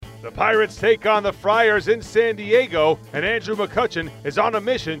The Pirates take on the Friars in San Diego, and Andrew McCutchen is on a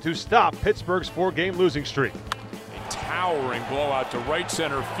mission to stop Pittsburgh's 4-game losing streak. A towering blowout to right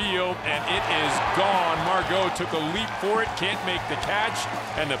center field, and it is gone. Margot took a leap for it, can't make the catch,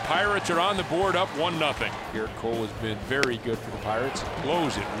 and the Pirates are on the board up 1-0. Gerrit Cole has been very good for the Pirates.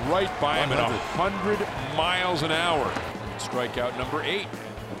 Blows it right by him at 100 miles an hour. Strikeout number 8.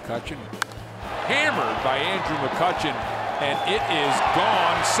 McCutchen hammered by Andrew McCutchen, and it is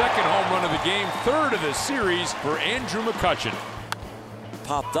gone. Second home run of the game, third of the series for Andrew McCutchen.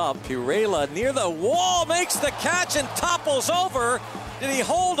 Popped up, Pirela near the wall, makes the catch and topples over. Did he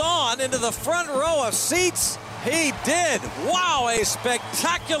hold on into the front row of seats? He did. Wow, a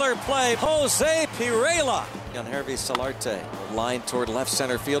spectacular play. Jose Pirela. On Hervé Solarte, line toward left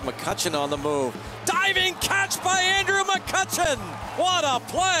center field. McCutchen on the move. Diving catch by Andrew McCutchen. What a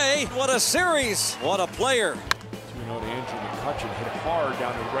play. What a series. What a player. 2-0 to Andrew McCutchen, hit hard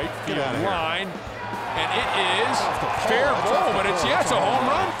down the right field line. And it is fair ball, but it's a home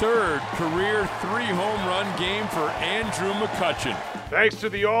run. Third career 3-home run game for Andrew McCutchen. Thanks to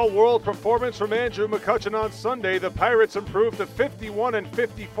the all-world performance from Andrew McCutchen on Sunday, the Pirates improved to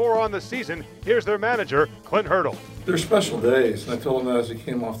 51-54 on the season. Here's their manager, Clint. They're special days, and I told him that as he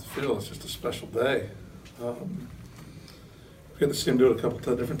came off the field. It's just a special day. We get to see him do it a couple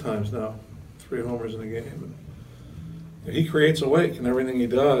of different times now. 3 homers in a game. And he creates a wake in everything he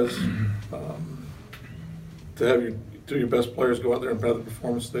does. To have your best players go out there and have the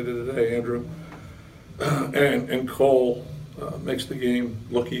performance they did today, Andrew and Cole makes the game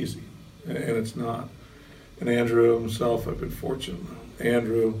look easy, and it's not. And Andrew himself, I've been fortunate.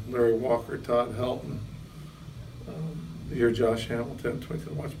 Andrew, Larry Walker, Todd Helton, here Josh Hamilton,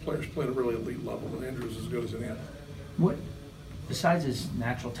 to watch players play at a really elite level, and Andrew's as good as any other. What, besides his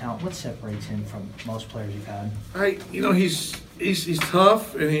natural talent, what separates him from most players you've had? He's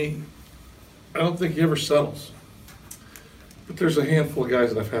tough, and I don't think he ever settles. But there's a handful of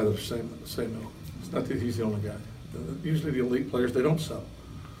guys that I've had that say no. It's not that he's the only guy. Usually the elite players, they don't settle.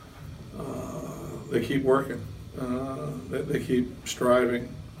 They keep working. They keep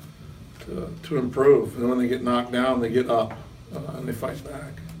striving to improve. And when they get knocked down, they get up and they fight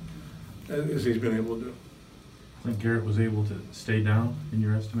back, as he's been able to do. I think Gerrit was able to stay down, in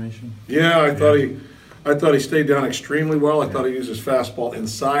your estimation? Yeah, I thought he stayed down extremely well. I thought he used his fastball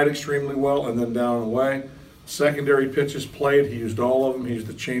inside extremely well and then down and away. Secondary pitches played, he used all of them. He used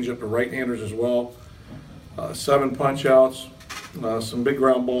the changeup to right-handers as well. 7 punch-outs, some big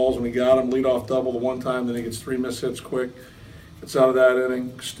ground balls when he got them. Lead-off double the one time, then he gets 3 missed hits quick. Gets out of that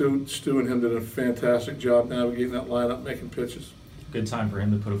inning. Stu and him did a fantastic job navigating that lineup, making pitches. Good time for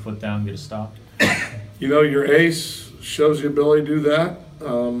him to put a foot down, get a stop. Your ace shows the ability to do that.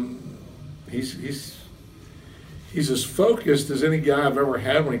 He's as focused as any guy I've ever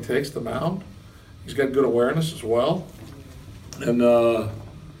had when he takes the mound. He's got good awareness as well. And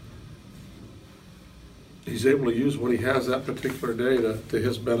he's able to use what he has that particular day to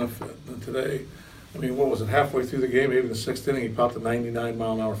his benefit. And today, what was it, halfway through the game, maybe in the 6th inning, he popped a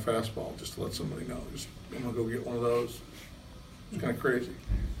 99-mile-an-hour fastball just to let somebody know. I'm going to go get one of those. It's kind of crazy.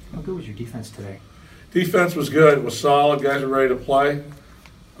 How good was your defense today? Defense was good. It was solid. Guys were ready to play.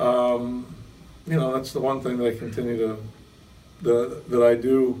 That's the one thing that I continue that I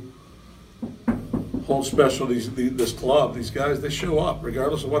do hold special. This club, these guys, they show up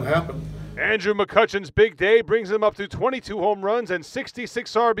regardless of what happened. Andrew McCutchen's big day brings him up to 22 home runs and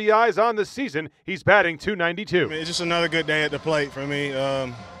 66 RBIs on the season. He's batting .292. It's just another good day at the plate for me.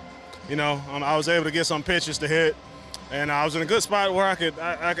 I was able to get some pitches to hit, and I was in a good spot where I could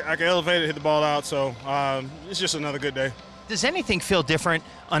elevate it, hit the ball out. So it's just another good day. Does anything feel different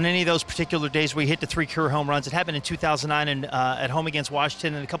on any of those particular days where you hit the 3 career home runs? It happened in 2009 and at home against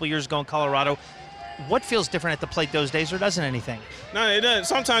Washington, and a couple years ago in Colorado. What feels different at the plate those days, or doesn't anything? No, it doesn't.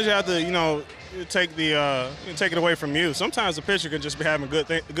 Sometimes you have to, take it away from you. Sometimes the pitcher can just be having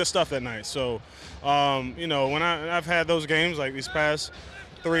good stuff that night. So, when I've had those games like these past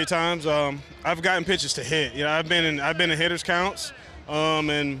 3 times, I've gotten pitches to hit. I've been in hitters counts.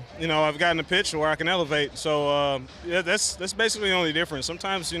 I've gotten a pitch where I can elevate. So that's basically the only difference.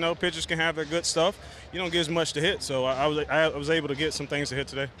 Sometimes pitchers can have their good stuff. You don't get as much to hit. So I was able to get some things to hit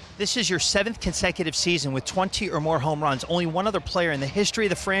today. This is your 7th consecutive season with 20 or more home runs. Only one other player in the history of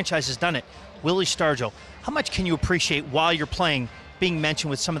the franchise has done it, Willie Stargell. How much can you appreciate while you're playing being mentioned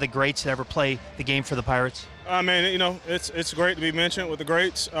with some of the greats that ever play the game for the Pirates? It's great to be mentioned with the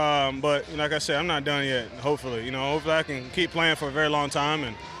greats, but like I said, I'm not done yet. Hopefully, hopefully I can keep playing for a very long time.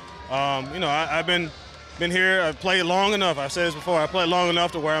 And I've been here. I've played long enough. I've said this before. I played long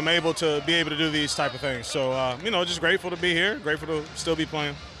enough to where I'm able to do these type of things. So just grateful to be here. Grateful to still be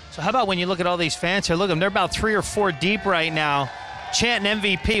playing. So how about when you look at all these fans here? Look at them, they're about 3 or 4 deep right now, chanting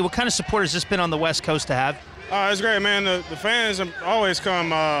MVP. What kind of support has this been on the West Coast to have? It's great, man. The fans always come,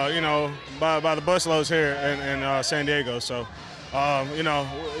 by the busloads here in San Diego. So,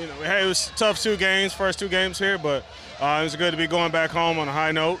 hey, it was tough first 2 games here, but it was good to be going back home on a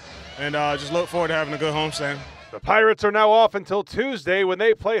high note, and just look forward to having a good homestand. The Pirates are now off until Tuesday when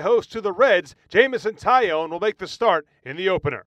they play host to the Reds. Jamison Tyone will make the start in the opener.